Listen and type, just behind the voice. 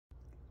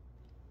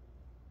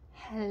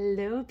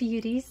Hello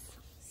beauties.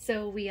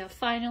 So we are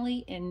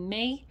finally in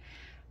May.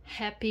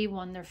 Happy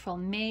wonderful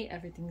May.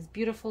 Everything's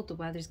beautiful, the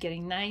weather's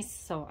getting nice,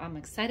 so I'm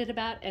excited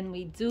about it. And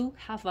we do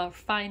have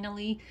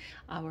finally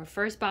our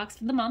first box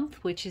for the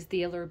month, which is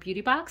the Allure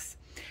beauty box.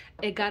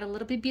 It got a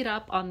little bit beat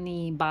up on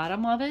the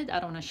bottom of it. I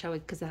don't want to show it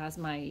because it has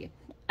my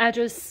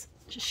address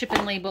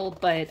shipping label,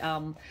 but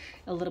a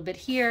little bit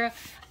here.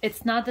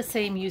 It's not the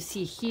same you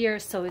see here,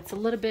 so it's a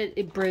little bit,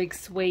 it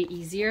breaks way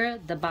easier.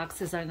 The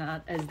boxes are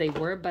not as they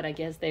were, but I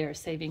guess they are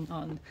saving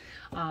on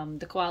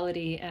the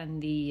quality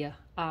and the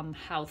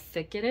how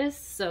thick it is,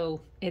 so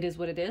it is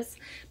what it is.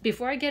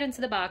 Before I get into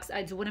the box,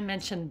 I do want to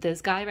mention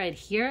this guy right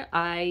here.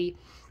 I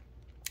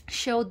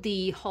showed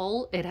the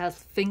haul. It has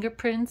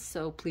fingerprints,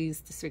 so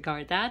please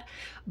disregard that,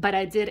 but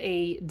I did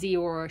a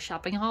Dior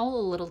shopping haul,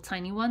 a little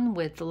tiny one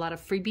with a lot of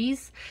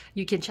freebies.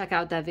 You can check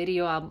out that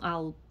video.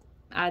 I'll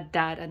add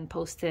that and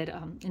post it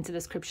into the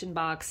description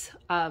box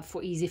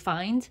for easy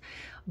find.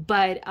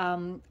 But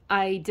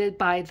I did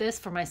buy this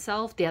for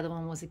myself. The other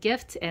one was a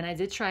gift, and I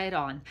did try it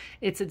on.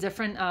 It's a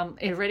different I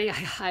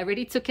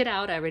already took it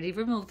out. I already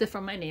removed it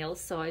from my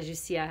nails, so as you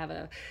see, I have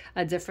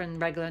a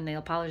different regular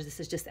nail polish. This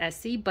is just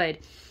Essie, but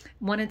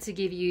wanted to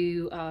give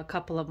you a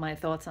couple of my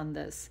thoughts on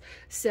this.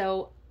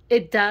 So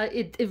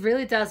it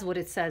really does what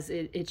it says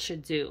it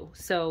should do.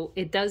 So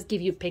it does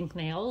give you pink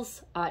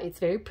nails. It's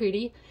very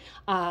pretty.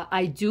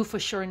 I do for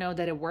sure know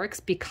that it works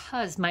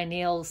because my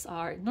nails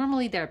are,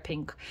 normally they're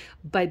pink,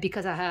 but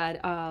because I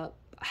had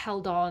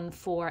held on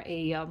for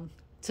a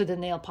to the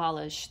nail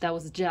polish that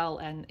was gel,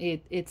 and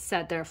it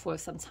sat there for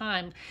some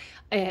time,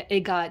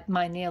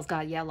 my nails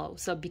got yellow.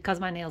 So because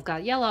my nails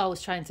got yellow, I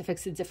was trying to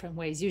fix it different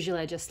ways. Usually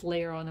I just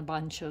layer on a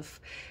bunch of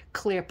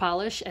clear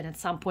polish, and at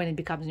some point it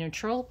becomes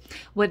neutral.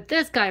 With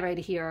this guy right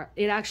here,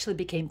 it actually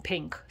became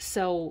pink.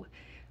 So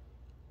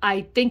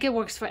I think it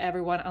works for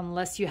everyone,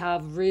 unless you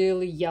have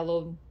really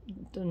yellow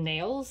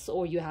nails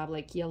or you have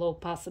like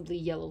possibly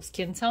yellow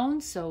skin tone.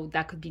 So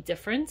that could be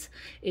different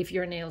if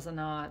your nails are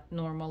not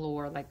normal,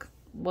 or like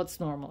what's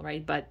normal,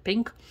 right? But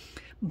pink.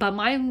 But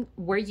mine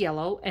were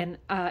yellow, and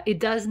it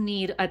does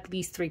need at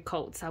least 3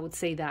 coats. I would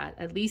say that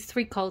at least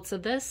 3 coats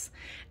of this.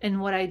 And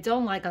what I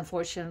don't like,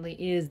 unfortunately,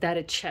 is that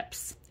it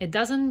chips. It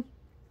doesn't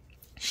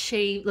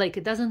shave, like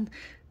it doesn't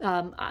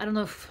I don't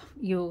know if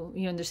you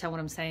understand what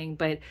I'm saying,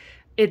 but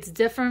it's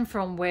different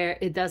from where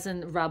it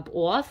doesn't rub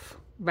off,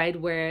 right,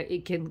 where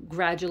it can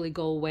gradually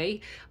go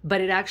away.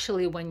 But it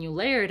actually, when you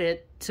layered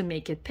it to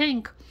make it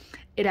pink,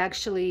 it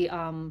actually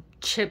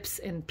chips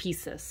in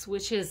pieces,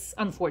 which is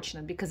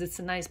unfortunate because it's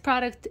a nice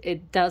product.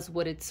 It does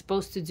what it's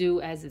supposed to do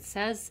as it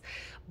says,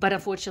 but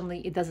unfortunately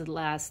it doesn't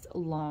last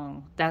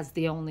long. That's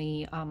the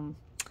only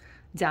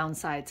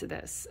downside to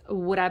this.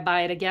 Would I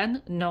buy it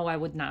again? No, I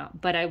would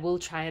not, but I will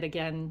try it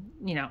again,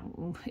 you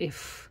know,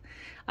 if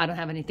I don't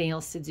have anything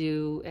else to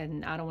do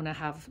and I don't want to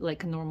have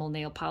like a normal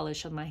nail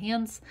polish on my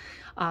hands,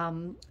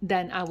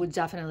 then I would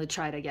definitely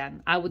try it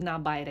again. I would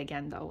not buy it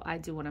again though. I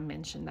do want to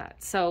mention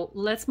that. So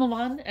let's move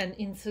on and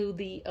into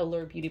the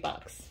Allure beauty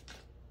box.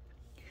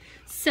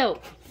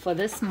 So for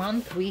this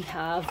month we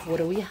have, what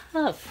do we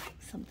have?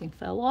 Something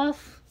fell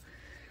off.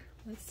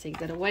 Let's take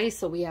that away.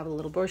 So we have a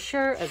little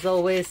brochure. As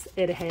always,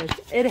 it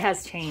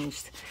has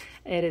changed.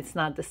 It's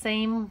not the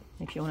same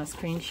if you want a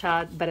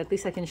screenshot, but at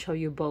least I can show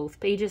you both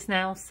pages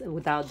now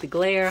without the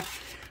glare.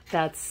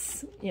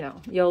 That's, you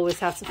know, you always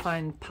have to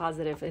find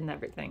positive in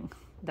everything.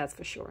 That's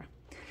for sure.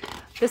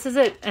 This is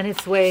it, and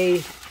it's way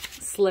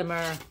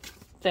slimmer,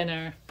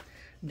 thinner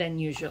than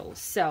usual.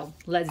 So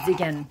let's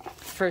dig in.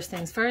 First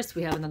things first,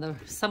 we have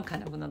some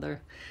kind of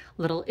another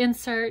little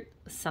insert,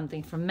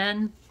 something for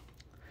men.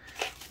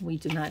 We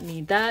do not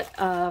need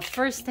that.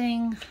 First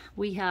thing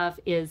we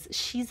have is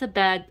She's a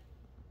Bad...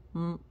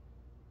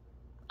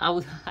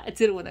 I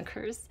didn't want to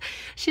curse.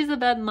 She's a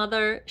Bad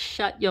Mother,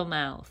 Shut Your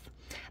Mouth.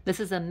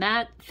 This is a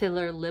matte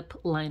filler lip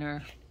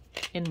liner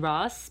in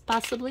Ross,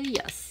 possibly.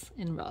 Yes,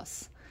 in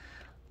Ross.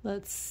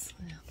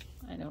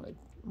 I know it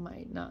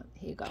might not.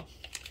 Here you go.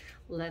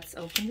 Let's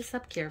open this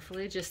up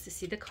carefully just to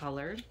see the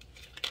color.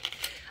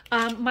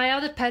 My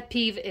other pet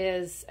peeve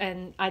is,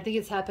 and I think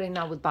it's happening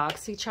now with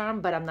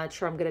BoxyCharm, but I'm not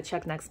sure. I'm going to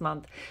check next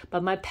month.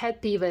 But my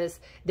pet peeve is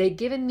they're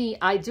giving me,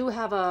 I do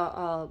have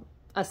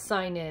a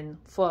sign-in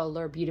for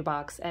Allure Beauty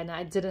Box, and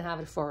I didn't have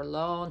it for a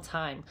long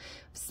time.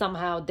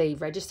 Somehow they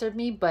registered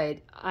me, but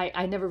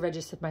I never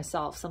registered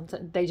myself.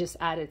 Sometimes they just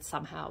added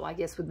somehow, I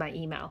guess, with my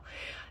email.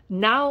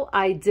 Now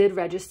I did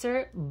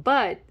register,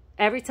 but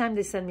every time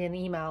they send me an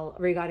email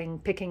regarding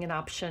picking an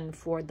option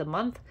for the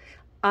month,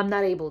 I'm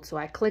not able to.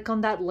 I click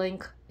on that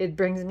link, it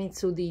brings me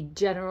to the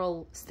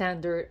general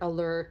standard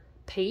Allure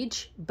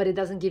page, but it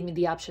doesn't give me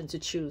the option to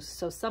choose.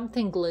 So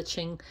something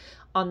glitching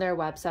on their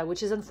website,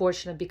 which is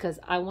unfortunate because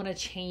I want to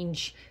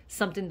change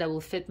something that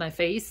will fit my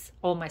face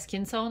or my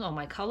skin tone or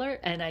my color,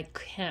 and I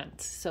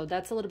can't. So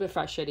that's a little bit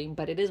frustrating,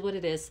 but it is what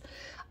it is.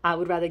 I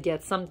would rather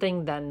get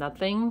something than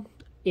nothing,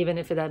 even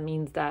if that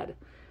means that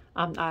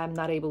I'm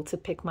not able to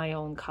pick my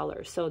own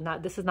color. So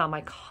this is not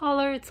my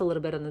color. It's a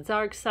little bit on the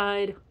dark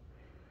side.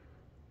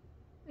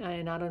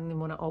 And I don't even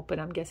want to open.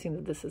 I'm guessing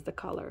that this is the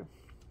color.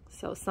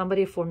 So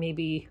somebody for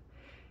maybe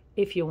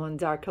if you want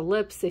darker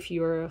lips, if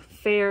you're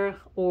fair,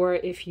 or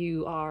if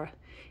you are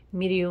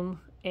medium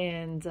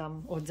and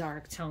or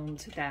dark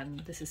toned,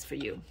 then this is for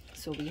you.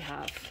 So we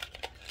have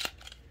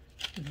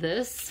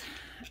this,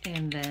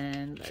 and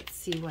then let's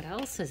see what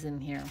else is in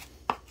here.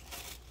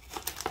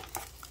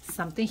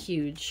 Something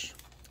huge.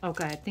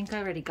 Okay, I think I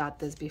already got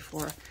this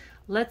before.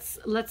 Let's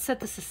set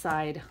this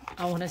aside.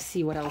 I want to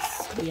see what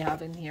else we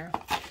have in here.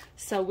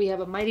 So we have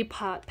a Mighty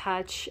Pot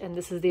patch, and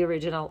this is the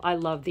original. I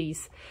love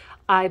these.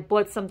 I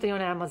bought something on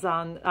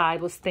Amazon. I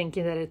was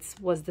thinking that it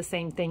was the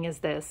same thing as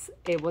this.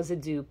 It was a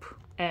dupe,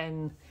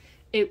 and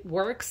it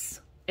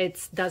works.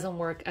 It doesn't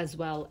work as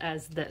well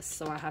as this.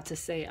 So I have to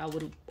say I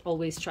would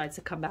always try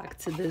to come back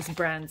to this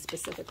brand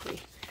specifically.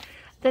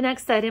 The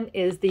next item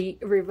is the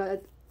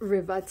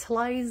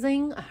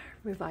revitalizing.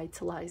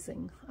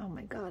 Oh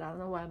my god, I don't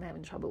know why I'm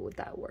having trouble with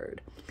that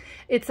word.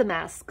 It's a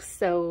mask,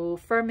 so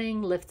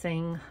firming,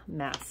 lifting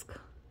mask.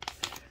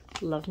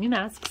 Love me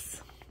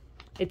masks.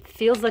 It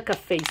feels like a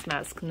face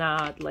mask,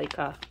 not like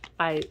a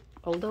eye,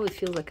 although it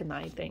feels like an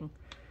eye thing.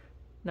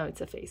 No,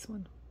 it's a face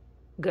one.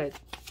 Good.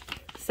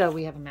 So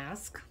we have a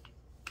mask,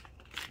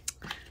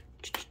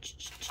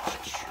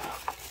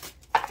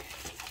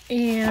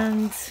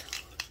 and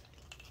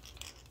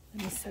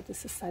let me set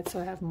this aside so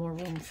I have more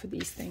room for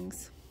these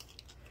things.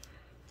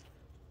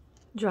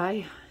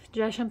 Dry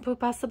shampoo,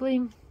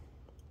 possibly.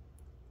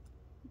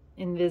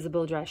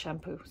 Invisible dry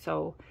shampoo.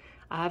 So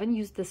I haven't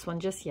used this one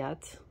just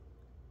yet.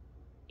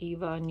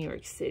 Eva, New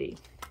York City.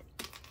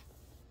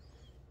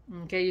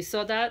 Okay, you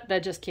saw that?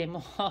 That just came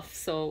off.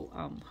 So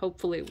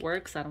hopefully it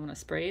works. I don't want to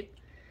spray it,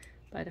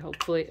 but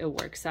hopefully it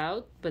works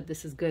out. But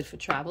this is good for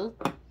travel.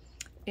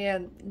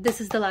 And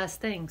this is the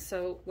last thing.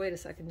 So wait a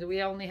second. Do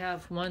we only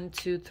have 1,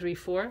 2, 3,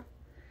 4,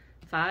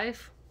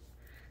 5?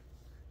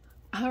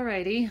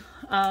 Alrighty.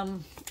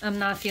 I'm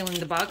not feeling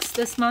the box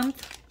this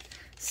month.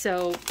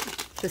 So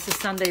this is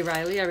Sunday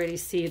Riley. I already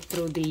see it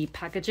through the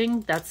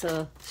packaging. That's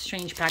a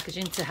strange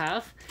packaging to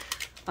have.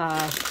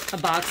 A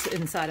box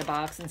inside a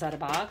box inside a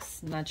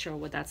box. Not sure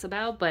what that's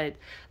about, but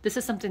this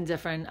is something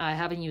different. I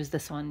haven't used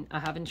this one. I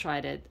haven't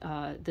tried it.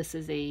 This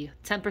is a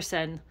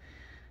 10%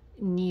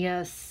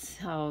 Nias.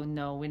 Oh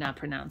no, we're not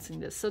pronouncing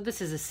this. So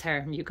this is a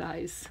serum, you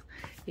guys.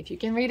 If you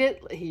can read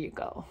it, here you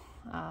go.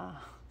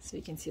 So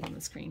you can see it on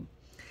the screen.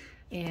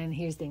 And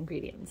here's the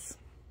ingredients.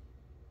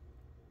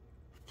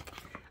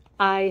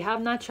 I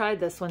have not tried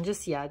this one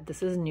just yet.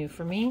 This is new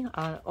for me.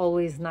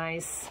 Always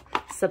nice,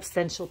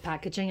 substantial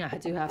packaging. I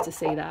do have to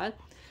say that.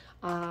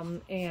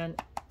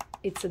 And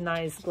it's a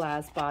nice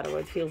glass bottle.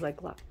 It feels like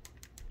glass.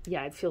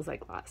 Yeah, it feels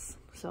like glass.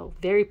 So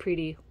very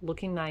pretty,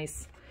 looking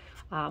nice.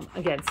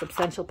 Again,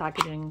 substantial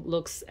packaging,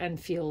 looks and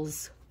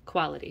feels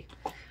quality.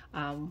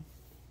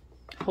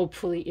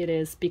 Hopefully it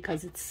is,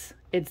 because it's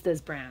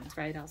this brand,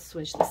 right? I'll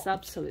switch this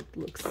up so it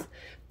looks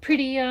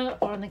prettier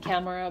on the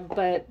camera,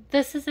 but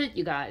this is it,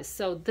 you guys.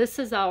 So this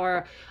is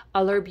our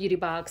Allure beauty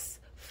box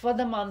for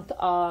the month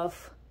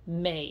of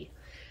May.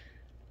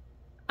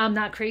 I'm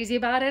not crazy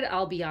about it,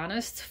 I'll be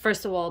honest.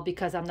 First of all,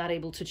 because I'm not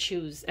able to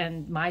choose,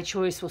 and my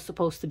choice was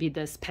supposed to be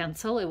this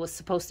pencil. It was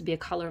supposed to be a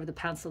color of the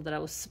pencil that I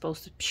was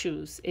supposed to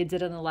choose. It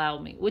didn't allow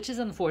me, which is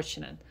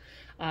unfortunate.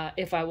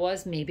 If I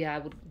was, maybe I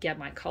would get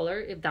my color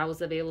if that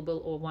was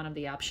available, or one of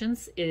the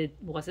options. It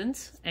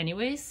wasn't.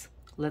 Anyways,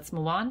 let's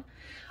move on.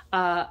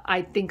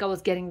 I think I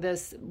was getting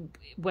this,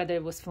 whether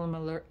it was from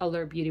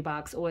Allure beauty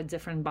box or a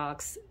different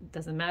box,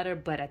 doesn't matter,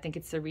 but I think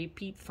it's a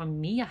repeat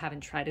from me. I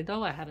haven't tried it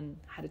though. I haven't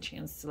had a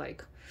chance to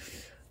like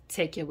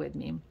take it with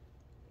me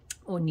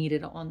or need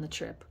it on the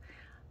trip.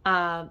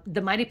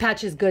 The Mighty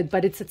Patch is good,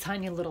 but it's a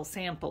tiny little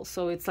sample.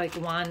 So it's like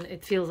one,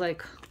 it feels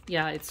like,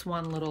 yeah, it's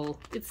one little,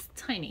 it's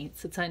tiny.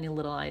 It's a tiny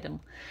little item.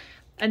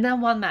 And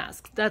then one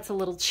mask. That's a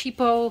little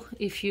cheapo,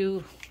 if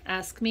you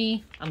ask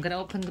me. I'm going to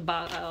open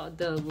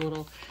the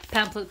little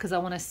pamphlet because I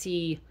want to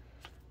see.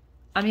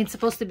 I mean, it's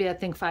supposed to be, I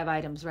think, 5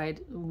 items, right?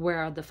 Where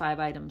are the 5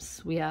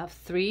 items? We have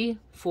 3,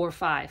 4,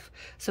 5.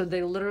 So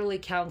they're literally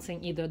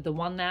counting either the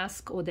one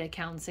mask or they're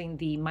counting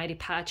the Mighty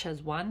Patch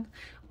as one,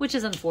 which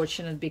is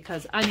unfortunate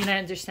because, I mean, I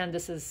understand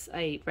this is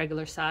a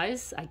regular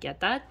size. I get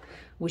that,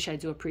 which I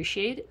do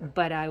appreciate.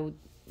 But I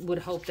would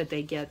hope that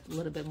they get a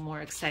little bit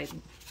more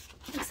exciting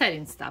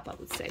stuff, I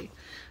would say.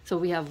 So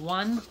we have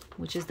one,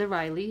 which is the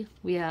Riley.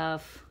 We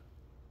have,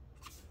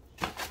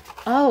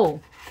 oh,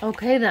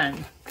 okay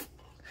then.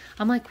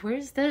 I'm like,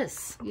 where's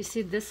this? You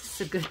see, this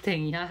is a good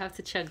thing. Yeah, I have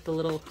to check the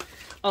little,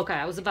 okay,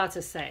 I was about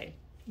to say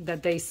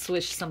that they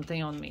switched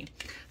something on me.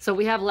 So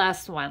we have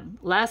last one.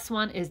 Last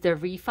one is the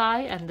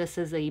Refi, and this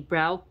is a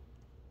brow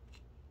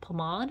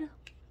pomade,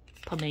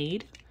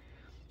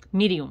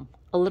 medium.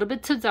 A little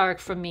bit too dark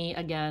for me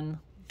again.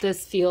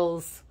 This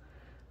feels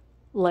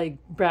like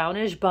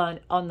brownish,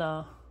 but on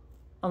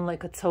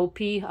like a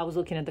taupey. I was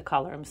looking at the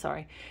color, I'm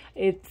sorry.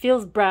 It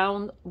feels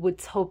brown with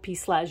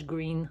taupey /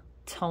 green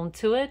tone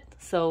to it.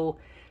 So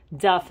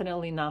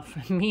definitely not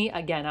for me.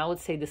 Again, I would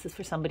say this is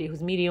for somebody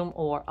who's medium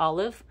or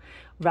olive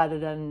rather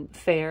than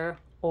fair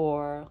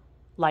or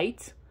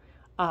light.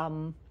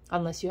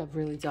 unless you have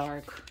really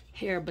dark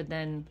hair. But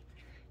then,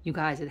 you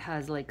guys, it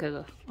has like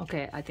a,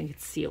 okay, I think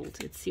it's sealed.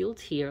 It's sealed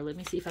here. Let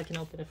me see if I can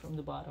open it from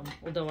the bottom.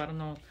 Although I don't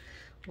know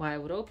why I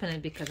would open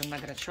it, because I'm not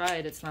gonna try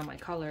it. It's not my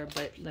color.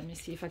 But let me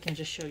see if I can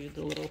just show you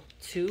the little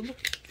tube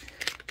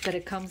that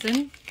it comes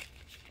in.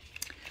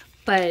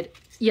 But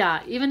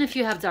yeah, even if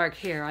you have dark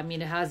hair, I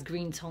mean, it has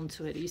green tone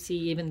to it. You see,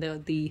 even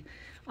the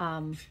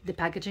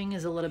packaging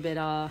is a little bit,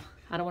 I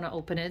don't want to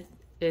open it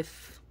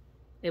if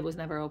it was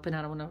never open.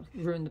 I don't want to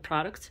ruin the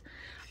product.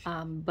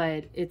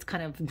 But it's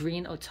kind of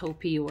green or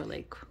taupey or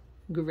like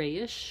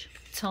grayish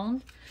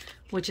tone,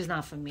 which is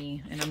not for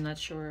me, and I'm not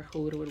sure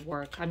who it would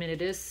work. I mean,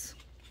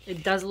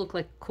 it does look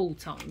like cool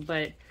tone,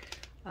 but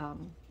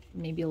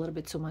maybe a little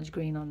bit too much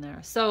green on there.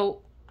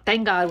 So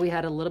thank God we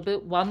had a little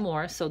bit, one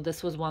more. So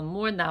this was one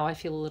more. Now I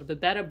feel a little bit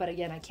better, but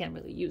again, I can't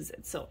really use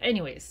it. So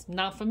anyways,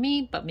 not for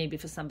me, but maybe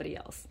for somebody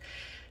else.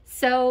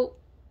 So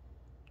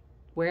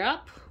we're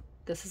up.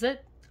 This is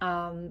it.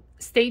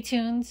 Stay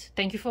tuned.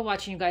 Thank you for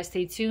watching, you guys.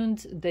 Stay tuned.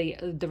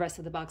 The rest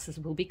of the boxes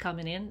will be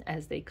coming in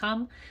as they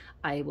come.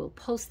 I will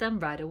post them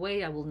right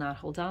away. I will not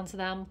hold on to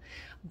them,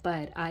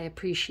 but I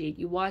appreciate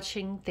you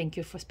watching. Thank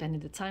you for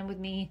spending the time with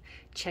me,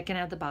 checking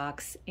out the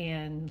box,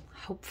 and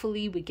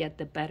hopefully we get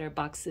the better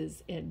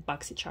boxes in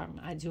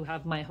BoxyCharm. I do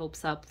have my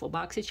hopes up for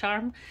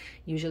BoxyCharm.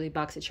 Usually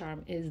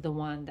BoxyCharm is the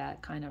one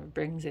that kind of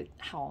brings it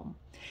home.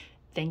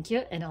 Thank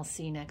you, and I'll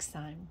see you next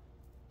time.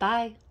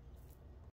 Bye.